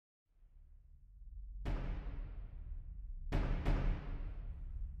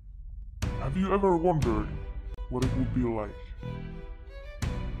Have you ever wondered what it would be like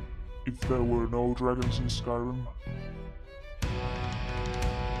if there were no dragons in Skyrim?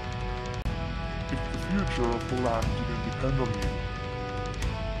 If the future of the land didn't depend on you?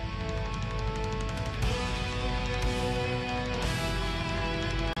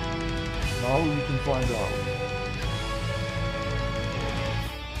 Now you can find out.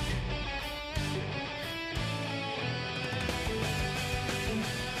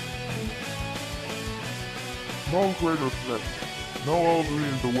 No greater threat, no Aldri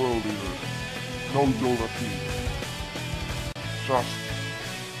in the world either, no Dovahkiin. Just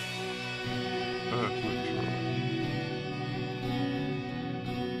an adventure.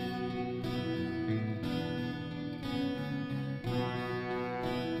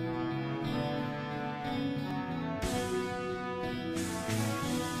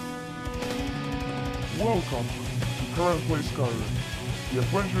 Welcome to Caran Skyrim, the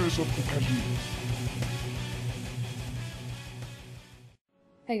adventures of the Khajiits.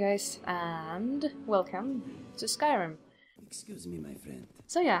 Hey guys, and welcome to Skyrim. Excuse me, my friend.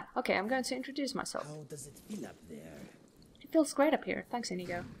 So yeah, okay, I'm going to introduce myself. How does it feel up there? It feels great up here, thanks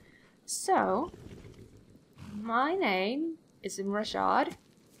Inigo. So, my name is Imrashad,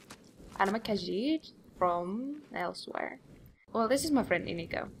 and I'm a Khajiit from elsewhere. Well, this is my friend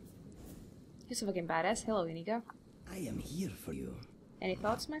Inigo. He's a fucking badass. Hello, Inigo. I am here for you. Any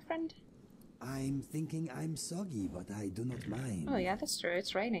thoughts, my friend? I'm thinking I'm soggy, but I do not mind. Oh yeah, that's true,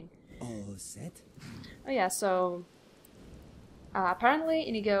 it's raining. All set? Oh yeah, so... apparently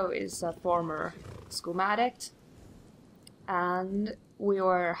Inigo is a former skooma addict, and we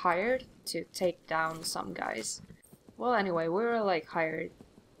were hired to take down some guys. Well, anyway, we were like hired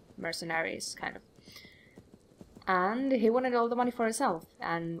mercenaries, kind of. And he wanted all the money for himself,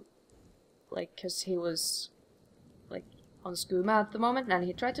 and like, cause he was like on skooma at the moment, and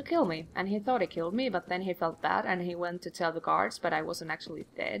he tried to kill me, and he thought he killed me, but then he felt bad, and he went to tell the guards, but I wasn't actually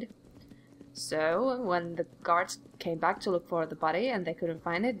dead. So, when the guards came back to look for the body, and they couldn't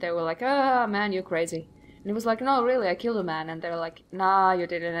find it, they were like, "Ah, man, you're crazy." And he was like, "No, really, I killed a man." And they're like, "Nah, you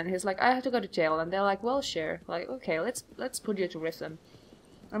didn't." And he's like, "I have to go to jail." And they're like, "Well, sure. Like, okay, let's put you to Riften."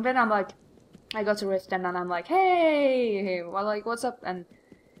 And then I'm like, I go to Riften, and I'm like, "Hey, well, like, what's up?" And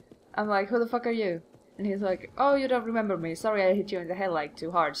I'm like, "Who the fuck are you?" And he's like, "Oh, you don't remember me. Sorry I hit you in the head like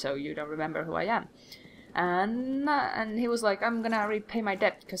too hard, so you don't remember who I am." And he was like, "I'm gonna repay my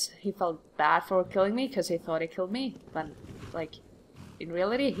debt," because he felt bad for killing me, because he thought he killed me, but like in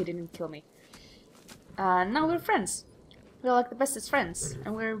reality he didn't kill me. And now we're friends. We're like the bestest friends,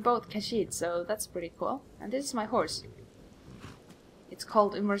 and we're both Khajiit, so that's pretty cool. And this is my horse. It's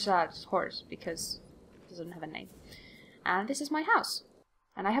called Immersad's horse because it doesn't have a name. And this is my house,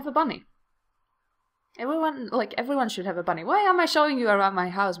 and I have a bunny. Everyone should have a bunny. Why am I showing you around my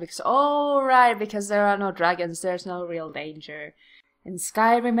house? Because, oh right, because there are no dragons, there's no real danger in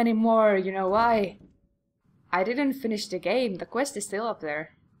Skyrim anymore. You know why? I didn't finish the game, the quest is still up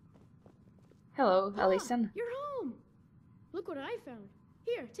there. Hello, Alison. You're home! Look what I found.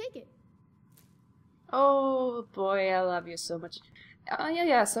 Here, take it. Oh boy, I love you so much.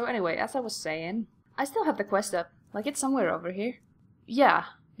 Yeah, so anyway, as I was saying, I still have the quest up. Like, it's somewhere over here. Yeah.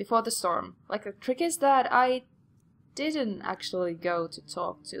 Before the storm. Like, the trick is that I didn't actually go to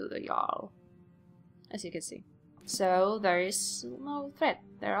talk to the Jarl, as you can see. So there is no threat.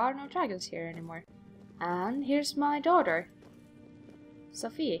 There are no dragons here anymore. And here's my daughter,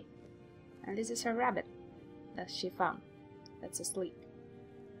 Sophie. And this is her rabbit that she found, that's asleep.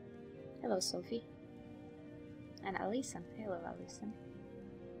 Hello, Sophie. And Alison. Hello, Alison.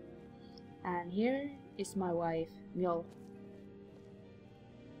 And here is my wife, Mjol.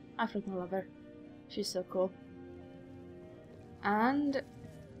 I freaking love her. She's so cool. And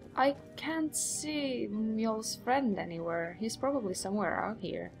I can't see Mjol's friend anywhere. He's probably somewhere out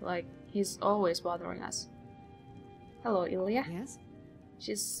here. Like, he's always bothering us. Hello, Ilya. Yes?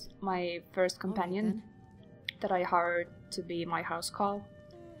 She's my first companion that I hired to be my house call.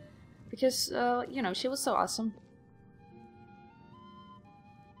 Because, you know, she was so awesome.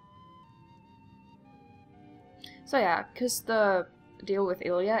 So yeah, because the deal with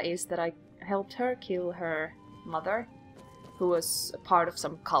Ilya is that I helped her kill her mother, who was a part of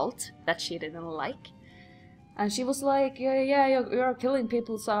some cult that she didn't like. And she was like, yeah, you're killing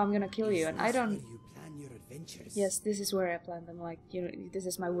people, so I'm gonna kill you. And I don't... You plan your adventures? Yes, this is where I plan them. Like, you know, this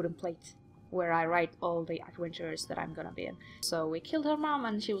is my wooden plate where I write all the adventures that I'm gonna be in. So we killed her mom,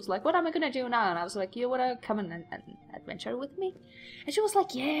 and she was like, "What am I gonna do now?" And I was like, "You wanna come and adventure with me?" And she was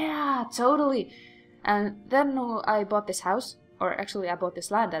like, "Yeah, totally." And then I bought this house. Or actually, I bought this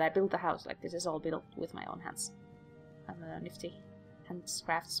land and I built the house. Like, this is all built with my own hands. I'm a nifty hands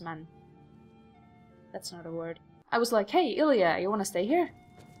craftsman. That's not a word. I was like, hey, Ilya, you wanna stay here?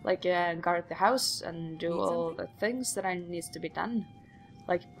 Like, guard the house and do all the things that needs to be done.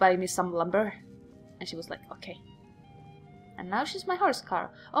 Like, buy me some lumber. And she was like, okay. And now she's my horse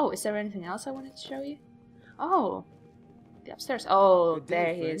car. Oh, is there anything else I wanted to show you? Oh, the upstairs. Oh,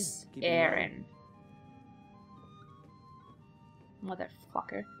 there he is. Aaron.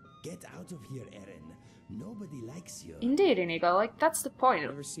 Motherfucker. Get out of here, Aaron. Nobody likes you. Indeed, Inigo. Like, that's the point. I've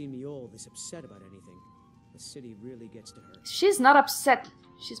never seen Mjol this upset about anything. The city really gets to her. She's not upset.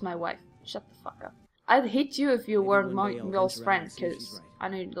 She's my wife. Shut the fuck up. I'd hit you if you weren't Mjol's friend, because I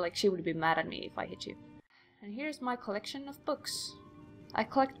know, like, she would be mad at me if I hit you. And here's my collection of books. I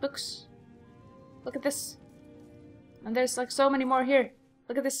collect books. Look at this. And there's like so many more here.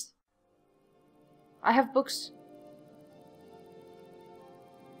 Look at this. I have books.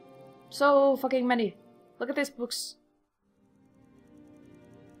 So fucking many. Look at these books.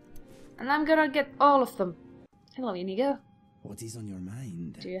 And I'm gonna get all of them. Hello, Inigo. What is on your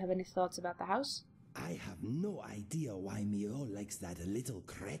mind? Do you have any thoughts about the house? I have no idea why Mjol likes that little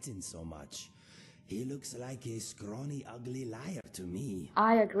cretin so much. He looks like a scrawny, ugly liar to me.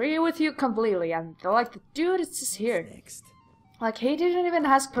 I agree with you completely, and like the dude is just here. Next. Like, he didn't even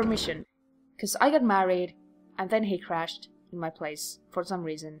ask permission. Cause I got married, and then he crashed in my place for some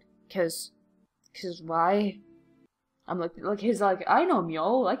reason. Cause why? I'm like he's like, I know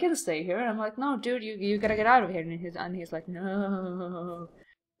Mjol, I can stay here. And I'm like, no, dude, you gotta get out of here. And he's like, no.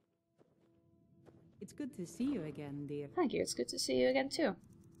 It's good to see you again, dear. Thank you, it's good to see you again too.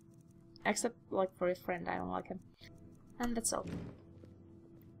 Except, like, for his friend, I don't like him. And that's all.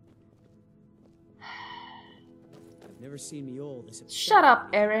 I've never seen Mjol this upset. Shut up,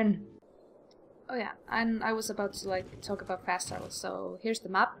 Aaron! Oh yeah, and I was about to, like, talk about fast travel, so here's the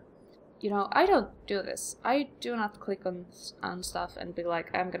map. You know, I don't do this. I do not click on stuff and be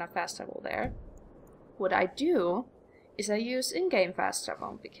like, I'm gonna fast travel there. What I do is I use in-game fast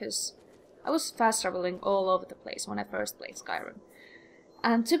travel, because I was fast traveling all over the place when I first played Skyrim.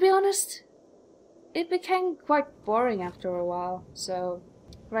 And to be honest, it became quite boring after a while. So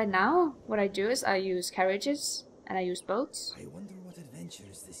right now, what I do is I use carriages and I use boats. I wonder what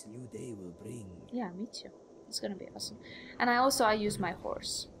adventures this new day will bring. Yeah, me too. It's gonna be awesome. And I use my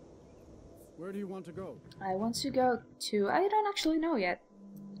horse. Where do you want to go? I want to go to... I don't actually know yet.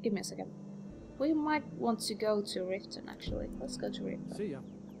 Give me a second. We might want to go to Riften, actually. Let's go to Riften. See ya.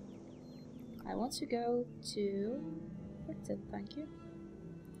 I want to go to Riften, thank you.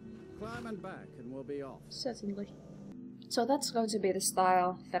 Climb and back and we'll be off. Certainly. So that's going to be the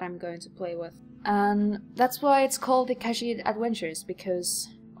style that I'm going to play with. And that's why it's called the Khajiit Adventures, because...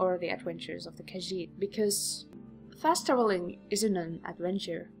 or the Adventures of the Khajiit, because fast traveling isn't an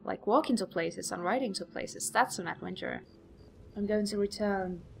adventure. Like walking to places and riding to places, that's an adventure. I'm going to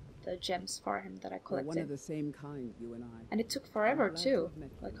return the gems for him that I collected. We're one of the same kind, you and I. And it took forever too.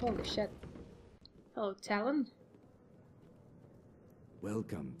 Like, holy shit. Hello, Talon.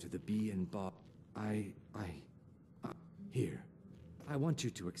 Welcome to the Bee and Bob. Here. I want you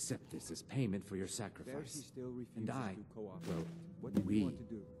to accept this as payment for your sacrifice. And we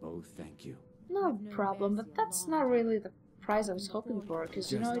both thank you. No problem, but that's not really the price I was hoping for, because,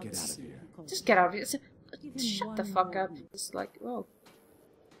 you know, Just get out of here. Just get out of here. Shut the fuck up. It's like, whoa.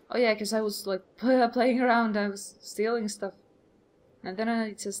 Oh yeah, because I was, like, playing around, I was stealing stuff. And then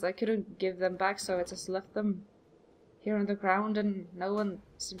I couldn't give them back, so I just left them here on the ground, and no one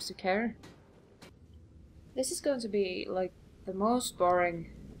seems to care. This is going to be, like, the most boring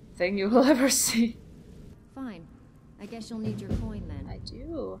thing you will ever see. Fine. I guess you'll need your coin then. I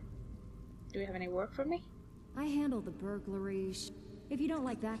do. Do you have any work for me? I handle the burglary. If you don't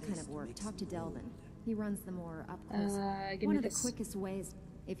like that kind of work, talk to Delvin. He runs the more up close. Give One me of the this. quickest ways,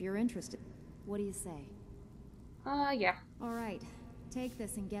 if you're interested. What do you say? Yeah. All right. Take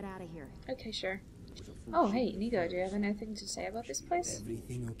this and get out of here. Okay, sure. Oh, hey, Nigo, do you have anything to say about this place?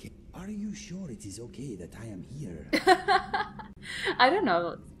 Everything okay? Are you sure it is okay that I am here? I don't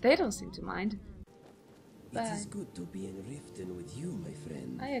know. They don't seem to mind. It is good to be in Riften with you, my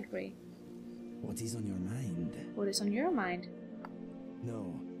friend. I agree. What is on your mind? What is on your mind?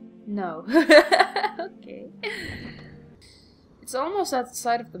 No. No. Okay. It's almost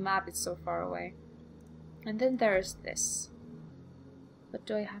outside of the map, it's so far away. And then there's this. But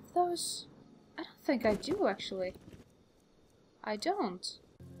do I have those? I don't think I do, actually. I don't.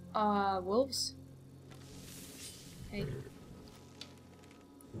 Wolves. Hey.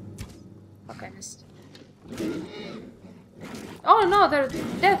 Fuck, I missed. Oh no, they're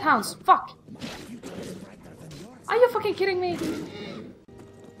death hounds! Fuck! Are you fucking kidding me?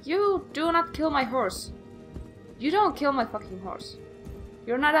 You do not kill my horse. You don't kill my fucking horse.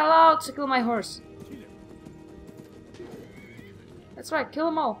 You're not allowed to kill my horse. That's right, kill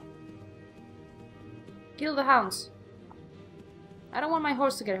them all. Kill the hounds. I don't want my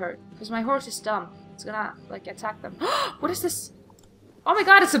horse to get hurt, because my horse is dumb. It's gonna, like, attack them. What is this? Oh my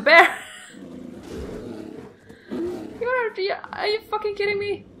god, it's a bear! Are you fucking kidding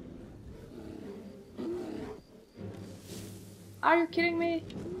me? Are you kidding me?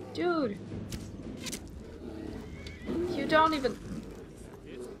 Dude. You don't even...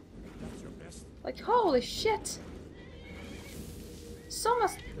 Like, holy shit!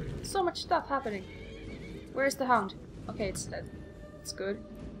 So much stuff happening. Where's the hound? Okay, it's dead. It's good.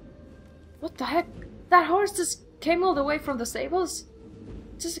 What the heck? That horse just came all the way from the stables?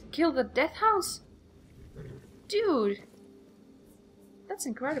 Just kill the death hounds? Dude! That's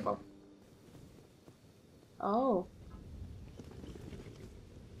incredible. Oh.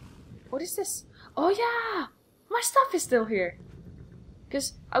 What is this? Oh yeah! My stuff is still here!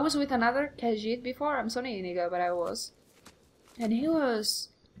 Because I was with another Khajiit before. I'm Sonny Inigo, but I was. And he was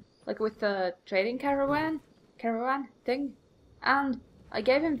like with the trading caravan thing. And I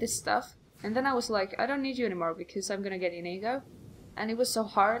gave him this stuff. And then I was like, I don't need you anymore because I'm gonna get Inigo. And it was so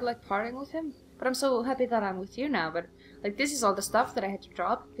hard like parting with him. But I'm so happy that I'm with you now. But like this is all the stuff that I had to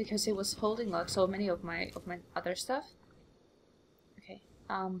drop because he was holding like so many of my other stuff. Okay.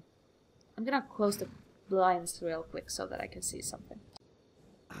 I'm gonna close the blinds real quick so that I can see something.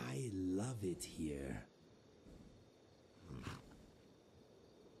 I love it here.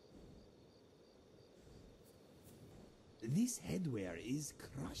 This headwear is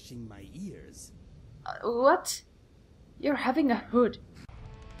crushing my ears. What? You're having a hood.